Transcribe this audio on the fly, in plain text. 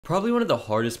Probably one of the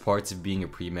hardest parts of being a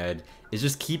pre-med is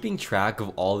just keeping track of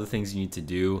all the things you need to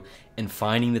do and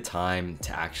finding the time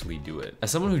to actually do it. As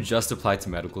someone who just applied to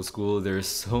medical school, there's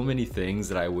so many things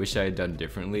that I wish I had done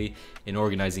differently in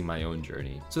organizing my own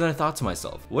journey. So then I thought to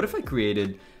myself, what if I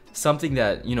created something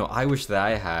that, I wish that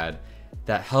I had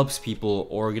that helps people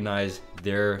organize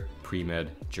their pre-med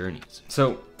journeys?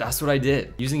 So that's what I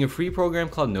did. Using a free program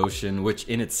called Notion, which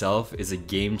in itself is a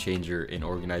game changer in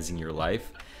organizing your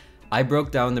life, I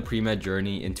broke down the pre-med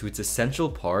journey into its essential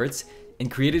parts and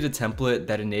created a template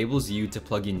that enables you to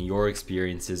plug in your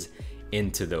experiences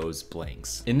into those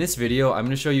blanks. In this video, I'm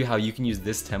going to show you how you can use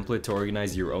this template to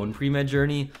organize your own pre-med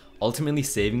journey, ultimately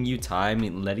saving you time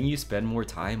and letting you spend more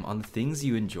time on the things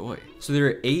you enjoy. So there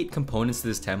are 8 components to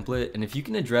this template, and if you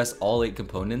can address all 8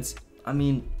 components,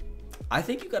 I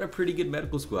think you got a pretty good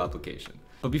medical school application.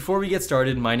 But before we get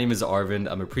started, my name is Arvind.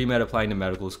 I'm a pre-med applying to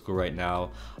medical school right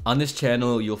now. On this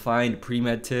channel, you'll find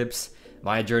pre-med tips,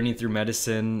 my journey through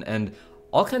medicine, and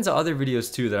all kinds of other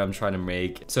videos too that I'm trying to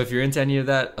make. So if you're into any of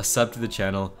that, a sub to the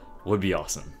channel would be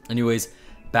awesome. Anyways,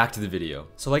 back to the video.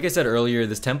 So like I said earlier,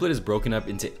 this template is broken up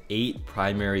into 8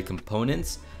 primary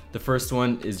components. The first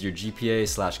one is your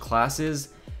GPA/classes.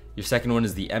 Your second one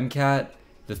is the MCAT.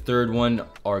 The third one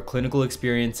are clinical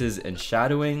experiences and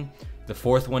shadowing. The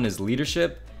fourth one is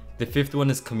leadership. The fifth one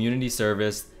is community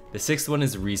service. The sixth one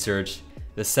is research.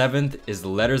 The seventh is the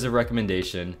letters of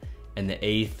recommendation. And the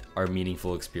 8th are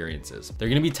meaningful experiences. There are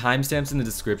going to be timestamps in the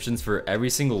descriptions for every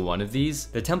single one of these.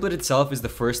 The template itself is the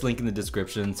first link in the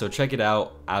description, so check it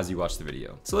out as you watch the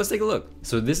video. So let's take a look.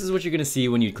 So this is what you're going to see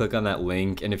when you click on that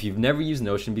link. And if you've never used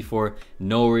Notion before,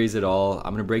 no worries at all.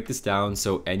 I'm going to break this down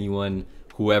so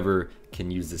whoever can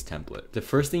use this template. The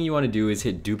first thing you want to do is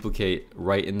hit duplicate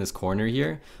right in this corner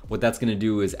here. What that's going to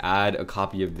do is add a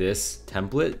copy of this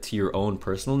template to your own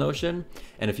personal Notion.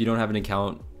 And if you don't have an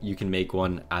account, you can make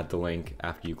one at the link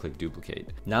after you click duplicate.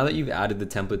 Now that you've added the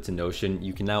template to Notion,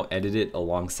 you can now edit it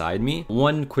alongside me.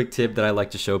 One quick tip that I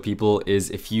like to show people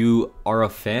is if you are a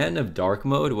fan of dark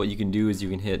mode, what you can do is you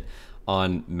can hit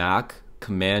on Mac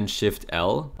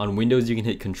Command-Shift-L. On Windows, you can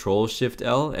hit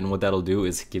Control-Shift-L, and what that'll do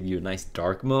is give you a nice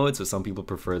dark mode, so some people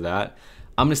prefer that.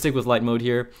 I'm gonna stick with light mode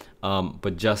here,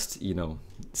 but just,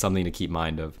 something to keep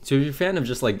mind of. So if you're a fan of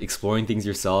just like exploring things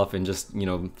yourself and just,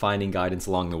 finding guidance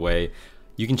along the way,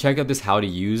 you can check out this how to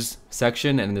use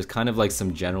section, and there's kind of like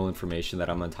some general information that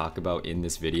I'm going to talk about in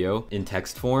this video in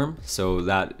text form, so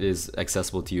that is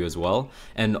accessible to you as well.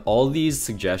 And all these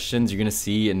suggestions you're going to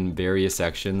see in various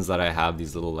sections that I have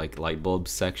these little like light bulb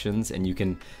sections, and you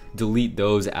can delete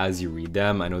those as you read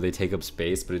them. I know they take up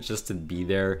space, but it's just to be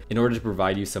there in order to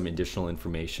provide you some additional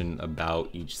information about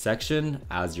each section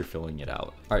as you're filling it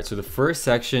out. All right, so the first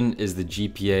section is the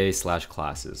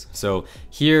GPA/classes. So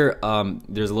here,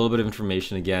 there's a little bit of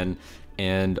information again,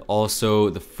 and also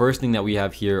the first thing that we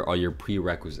have here are your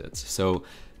prerequisites. So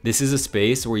this is a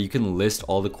space where you can list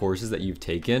all the courses that you've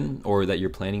taken or that you're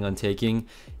planning on taking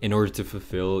in order to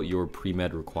fulfill your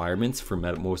pre-med requirements for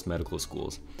most medical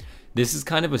schools. This is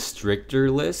kind of a stricter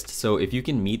list, so if you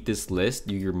can meet this list,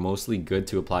 you're mostly good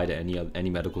to apply to any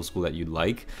medical school that you'd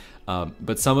like.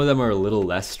 But some of them are a little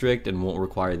less strict and won't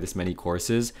require this many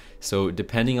courses. So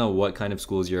depending on what kind of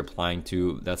schools you're applying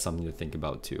to, that's something to think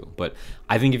about too. But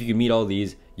I think if you can meet all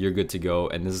these, you're good to go,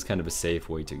 and this is kind of a safe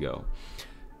way to go.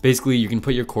 Basically, you can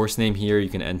put your course name here, you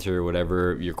can enter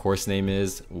whatever your course name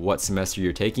is, what semester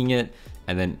you're taking it,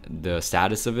 and then the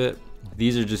status of it.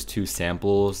 These are just 2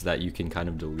 samples that you can kind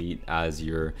of delete as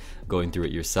you're going through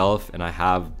it yourself. And I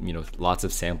have, lots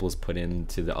of samples put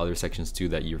into the other sections too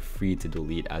that you're free to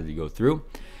delete as you go through.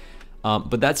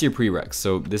 But that's your prereqs.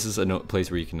 So this is a place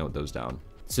where you can note those down.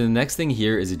 So the next thing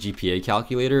here is a GPA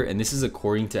calculator, and this is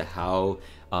according to how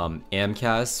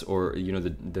AAMCAS, or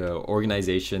the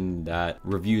organization that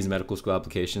reviews medical school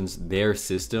applications, their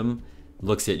system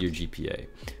looks at your GPA.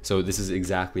 So this is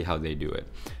exactly how they do it.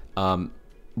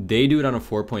 They do it on a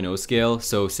 4.0 scale.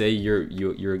 So say your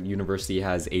university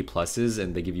has A+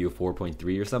 and they give you a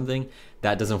 4.3 or something.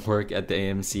 That doesn't work at the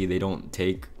AAMC. They don't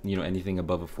take anything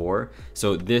above a 4.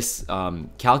 So this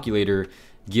calculator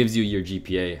gives you your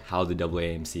GPA how the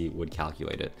AAMC would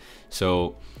calculate it.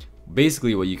 So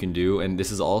basically what you can do, and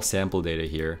this is all sample data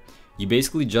here, you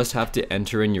basically just have to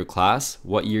enter in your class,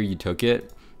 what year you took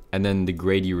it, and then the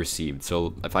grade you received.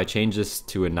 So if I change this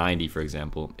to a 90, for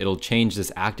example, it'll change this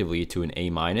actively to an A-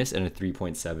 and a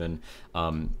 3.7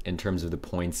 in terms of the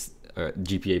points,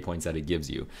 GPA points that it gives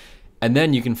you. And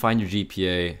then you can find your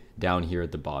GPA down here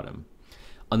at the bottom.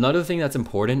 Another thing that's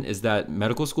important is that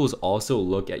medical schools also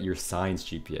look at your science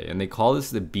GPA, and they call this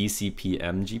the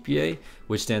BCPM GPA,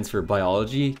 which stands for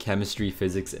biology, chemistry,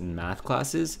 physics, and math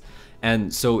classes.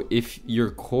 And so if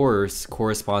your course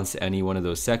corresponds to any one of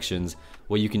those sections,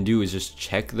 what you can do is just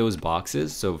check those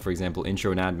boxes. So for example,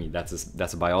 intro anatomy,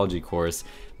 that's a biology course.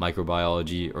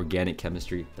 Microbiology, organic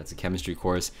chemistry, that's a chemistry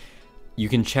course. You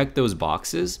can check those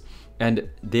boxes, and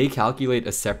they calculate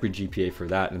a separate GPA for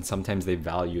that, and sometimes they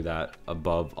value that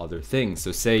above other things.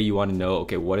 So say you want to know,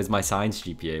 okay, what is my science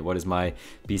GPA? What is my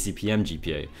BCPM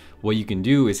GPA? What you can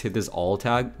do is hit this all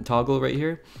toggle right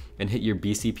here and hit your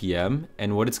BCPM,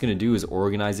 and what it's going to do is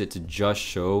organize it to just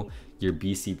show your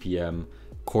BCPM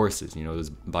courses, you know, those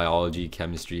biology,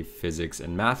 chemistry, physics,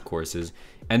 and math courses,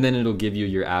 and then it'll give you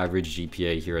your average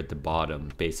GPA here at the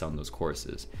bottom based on those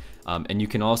courses. And you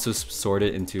can also sort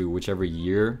it into whichever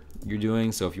year you're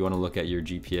doing. So if you want to look at your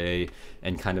GPA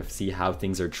and kind of see how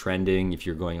things are trending, if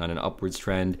you're going on an upwards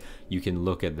trend, you can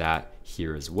look at that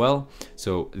here as well.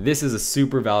 So this is a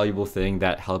super valuable thing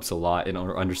that helps a lot in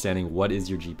understanding what is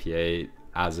your GPA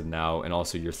as of now, and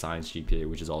also your science GPA,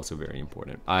 which is also very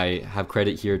important. I have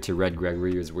credit here to Red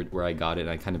Gregory, is where I got it, and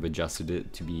I kind of adjusted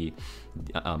it to be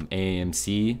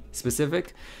AAMC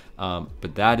specific.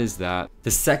 But that is that.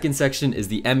 The second section is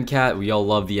the MCAT. We all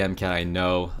love the MCAT, I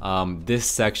know. This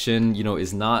section, you know,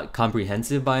 is not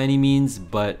comprehensive by any means,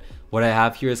 but what I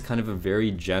have here is kind of a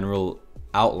very general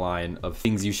outline of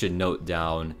things you should note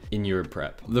down in your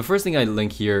prep. The first thing I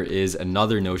link here is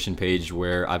another Notion page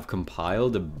where I've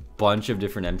compiled a bunch of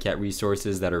different MCAT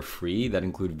resources that are free, that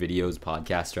include videos,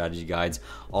 podcasts, strategy guides,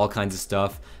 all kinds of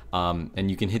stuff.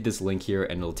 And you can hit this link here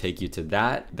and it'll take you to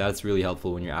that. That's really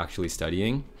helpful when you're actually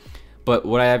studying. But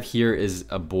what I have here is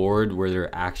a board where there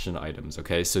are action items,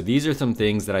 okay? So these are some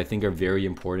things that I think are very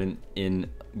important in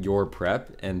your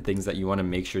prep and things that you want to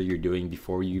make sure you're doing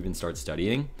before you even start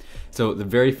studying. So the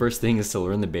very first thing is to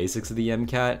learn the basics of the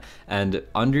MCAT, and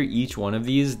under each one of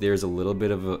these there's a little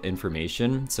bit of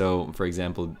information. So for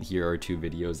example, here are 2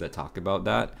 videos that talk about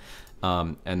that,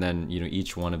 and then, you know,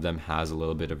 each one of them has a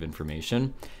little bit of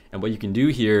information. And what you can do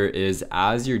here is,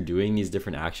 as you're doing these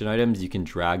different action items, you can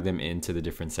drag them into the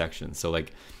different sections. So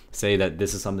like, say that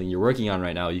this is something you're working on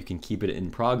right now, you can keep it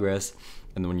in progress,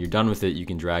 and then when you're done with it, you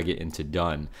can drag it into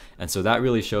done. And so that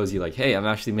really shows you like, hey, I'm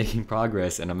actually making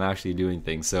progress and I'm actually doing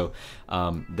things. So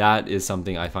that is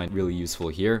something I find really useful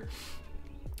here.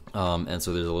 And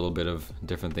so there's a little bit of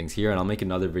different things here, and I'll make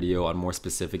another video on more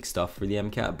specific stuff for the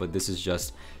MCAT, but this is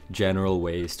just general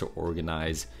ways to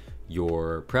organize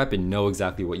your prep and know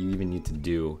exactly what you even need to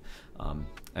do.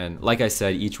 And like I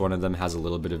said, each one of them has a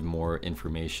little bit of more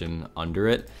information under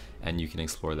it, and you can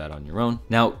explore that on your own.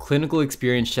 Now, clinical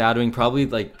experience shadowing, probably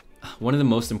like one of the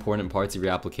most important parts of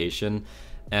your application.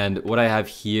 And what I have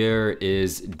here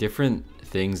is different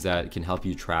things that can help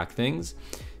you track things.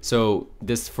 So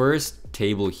this first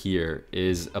table here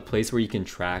is a place where you can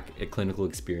track a clinical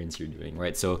experience you're doing,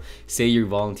 right? So say you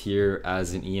volunteer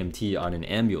as an EMT on an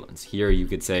ambulance. Here you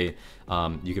could say,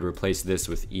 you could replace this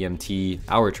with EMT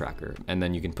hour tracker, and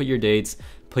then you can put your dates,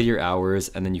 put your hours,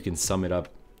 and then you can sum it up.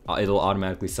 It'll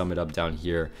automatically sum it up down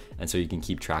here, and so you can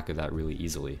keep track of that really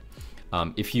easily.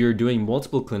 If you're doing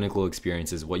multiple clinical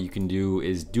experiences, what you can do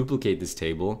is duplicate this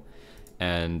table,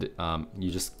 and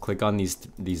you just click on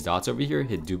these dots over here,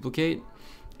 hit duplicate,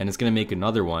 and it's gonna make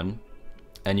another one,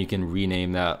 and you can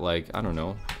rename that, like, I don't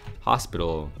know,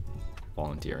 hospital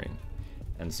volunteering.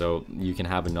 And so you can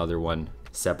have another one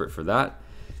separate for that.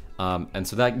 And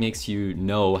so that makes you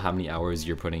know how many hours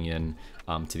you're putting in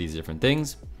to these different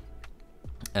things.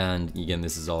 And again,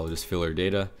 this is all just filler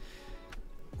data.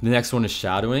 The next one is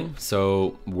shadowing.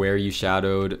 So where you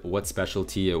shadowed, what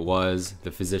specialty it was,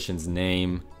 the physician's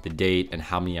name, the date, and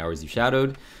how many hours you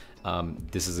shadowed.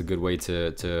 This is a good way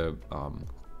to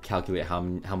calculate how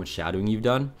much shadowing you've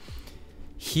done.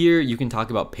 Here you can talk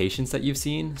about patients that you've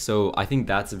seen. So I think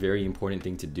that's a very important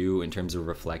thing to do in terms of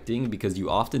reflecting, because you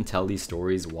often tell these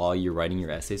stories while you're writing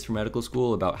your essays for medical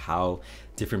school about how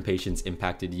different patients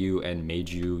impacted you and made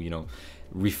you, you know,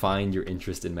 refine your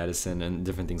interest in medicine and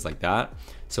different things like that.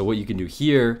 So what you can do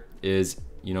here is,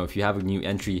 you know, if you have a new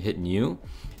entry, hit new.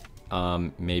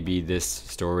 Maybe this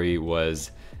story was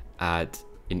at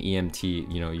an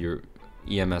EMT, you know, your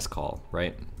EMS call,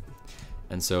 right?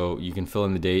 And so you can fill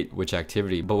in the date, which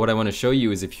activity. But what I want to show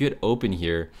you is if you hit open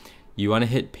here, you want to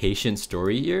hit patient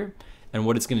story here. And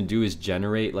what it's going to do is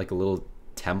generate like a little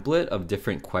template of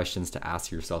different questions to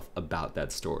ask yourself about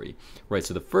that story, right?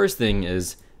 So the first thing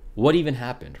is, what even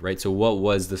happened, right? So what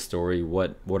was the story?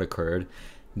 What occurred?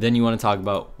 Then you want to talk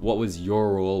about what was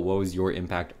your role, what was your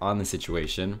impact on the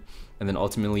situation, and then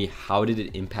ultimately, how did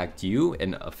it impact you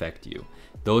and affect you?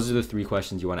 Those are the 3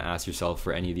 questions you want to ask yourself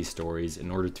for any of these stories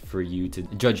in order for you to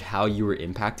judge how you were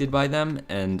impacted by them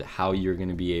and how you're going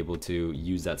to be able to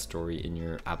use that story in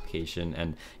your application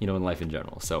and, you know, in life in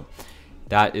general. So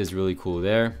that is really cool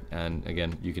there. And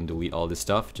again, you can delete all this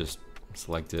stuff, just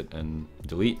select it and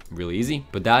delete, really easy.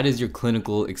 But that is your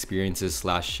clinical experiences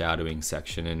 / shadowing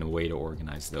section and a way to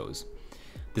organize those.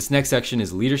 This next section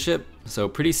is leadership. So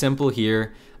pretty simple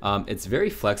here. It's very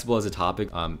flexible as a topic.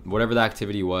 Whatever the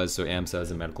activity was, so AAMC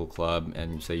is a medical club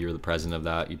and you say you're the president of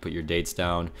that, you put your dates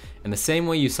down. And the same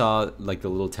way you saw like the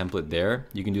little template there,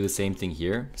 you can do the same thing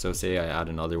here. So say I add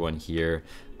another one here,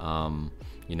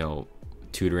 you know,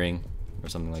 tutoring or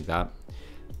something like that.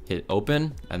 Hit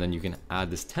open, and then you can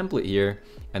add this template here,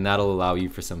 and that'll allow you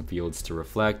for some fields to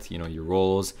reflect, you know, your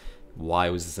roles. Why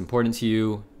was this important to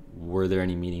you? Were there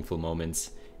any meaningful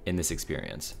moments in this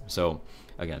experience? So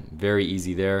again, very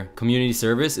easy there. Community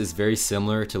service is very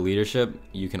similar to leadership.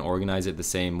 You can organize it the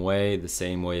same way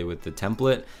with the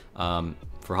template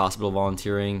for hospital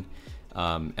volunteering.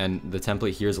 And the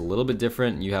template here is a little bit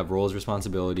different. You have roles,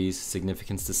 responsibilities,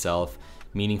 significance to self,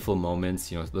 meaningful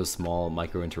moments, you know, those small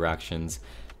micro interactions,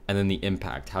 and then the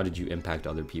impact. How did you impact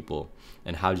other people?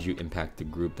 And how did you impact the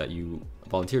group that you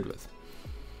volunteered with?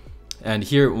 And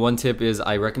here, one tip is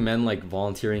I recommend like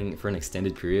volunteering for an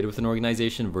extended period with an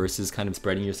organization versus kind of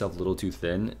spreading yourself a little too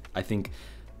thin. I think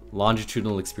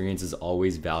longitudinal experience is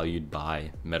always valued by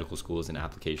medical schools and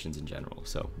applications in general.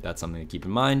 So that's something to keep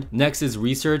in mind. Next is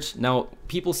research. Now,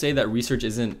 people say that research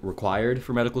isn't required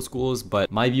for medical schools, but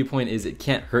my viewpoint is it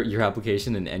can't hurt your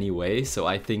application in any way. So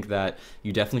I think that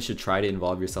you definitely should try to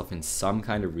involve yourself in some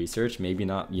kind of research. Maybe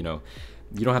not, you know,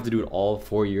 you don't have to do it all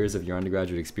 4 years of your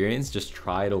undergraduate experience, just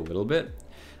try it a little bit.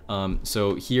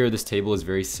 So here, this table is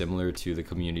very similar to the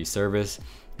community service.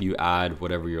 You add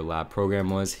whatever your lab program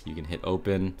was, you can hit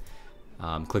open,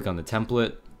 click on the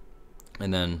template,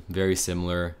 and then very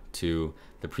similar to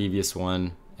the previous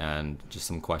one, and just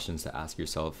some questions to ask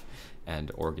yourself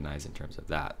and organize in terms of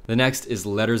that. The next is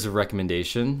letters of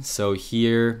recommendation. So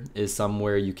here is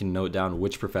somewhere you can note down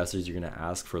which professors you're gonna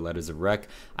ask for letters of rec.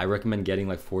 I recommend getting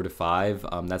like 4 to 5.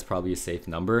 That's probably a safe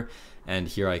number. And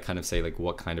here I kind of say like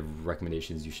what kind of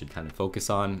recommendations you should kind of focus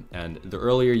on. And the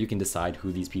earlier you can decide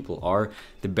who these people are,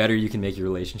 the better you can make your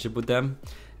relationship with them.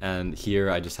 And here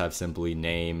I just have simply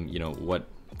name, you know, what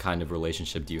kind of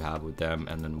relationship do you have with them,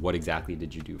 and then what exactly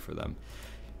did you do for them.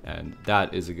 And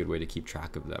that is a good way to keep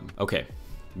track of them. Okay,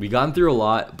 we've gone through a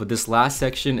lot, but this last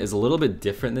section is a little bit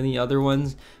different than the other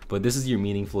ones, but this is your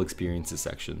meaningful experiences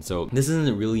section. So this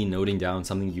isn't really noting down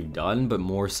something you've done, but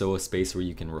more so a space where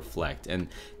you can reflect. And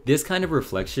this kind of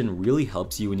reflection really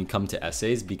helps you when you come to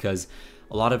essays, because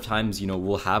a lot of times, you know,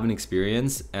 we'll have an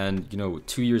experience and, you know,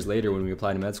 2 years later when we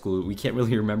apply to med school, we can't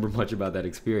really remember much about that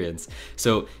experience.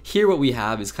 So here what we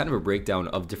have is kind of a breakdown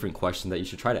of different questions that you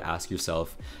should try to ask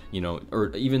yourself, you know,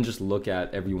 or even just look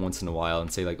at every once in a while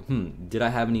and say like, did I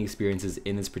have any experiences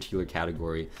in this particular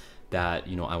category that,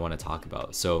 you know, I want to talk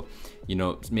about? So, you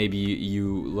know, maybe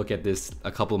you look at this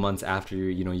a couple months after,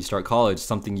 you know, you start college,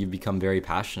 something you've become very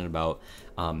passionate about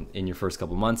in your first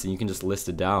couple months, and you can just list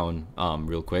it down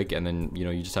real quick, and then, you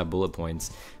know, you just have bullet points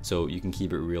so you can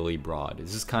keep it really broad.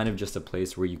 This is kind of just a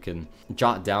place where you can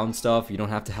jot down stuff. You don't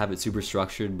have to have it super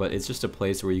structured, but it's just a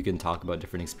place where you can talk about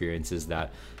different experiences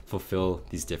that fulfill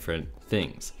these different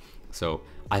things. So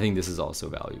I think this is also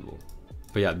valuable.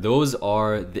 But yeah, those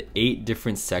are the 8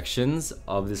 different sections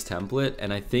of this template.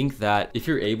 And I think that if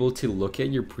you're able to look at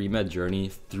your pre-med journey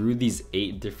through these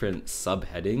 8 different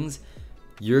subheadings,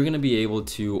 you're gonna be able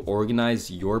to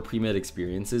organize your pre-med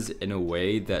experiences in a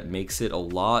way that makes it a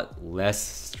lot less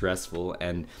stressful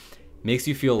and makes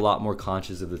you feel a lot more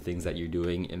conscious of the things that you're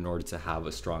doing in order to have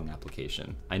a strong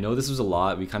application. I know this was a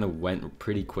lot, we kind of went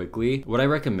pretty quickly. What I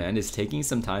recommend is taking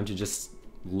some time to just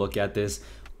look at this,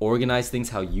 organize things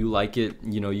how you like it.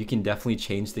 You know, you can definitely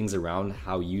change things around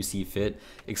how you see fit.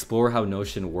 Explore how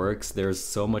Notion works. There's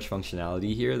so much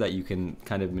functionality here that you can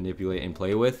kind of manipulate and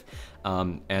play with.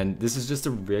 And this is just a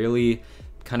really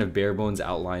kind of bare bones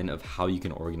outline of how you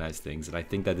can organize things. And I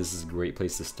think that this is a great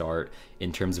place to start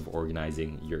in terms of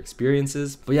organizing your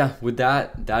experiences. But yeah, with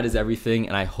that is everything.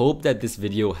 And I hope that this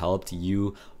video helped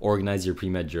you organize your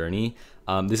pre-med journey.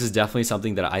 This is definitely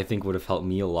something that I think would have helped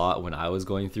me a lot when I was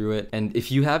going through it. And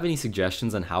if you have any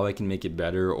suggestions on how I can make it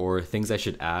better or things I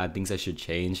should add, things I should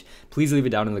change, please leave it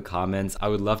down in the comments. I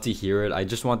would love to hear it. I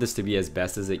just want this to be as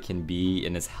best as it can be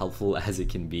and as helpful as it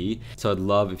can be. So I'd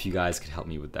love if you guys could help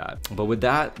me with that. But with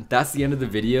that, that's the end of the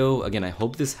video. Again, I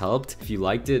hope this helped. If you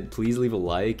liked it, please leave a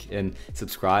like and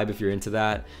subscribe if you're into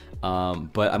that.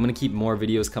 But I'm gonna keep more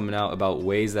videos coming out about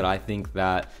ways that I think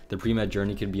that the pre-med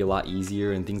journey could be a lot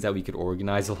easier and things that we could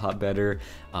organize a lot better,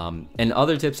 and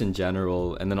other tips in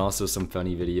general, and then also some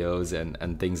funny videos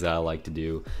and things that I like to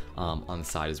do on the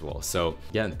side as well. So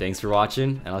again, thanks for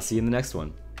watching, and I'll see you in the next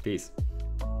one. Peace.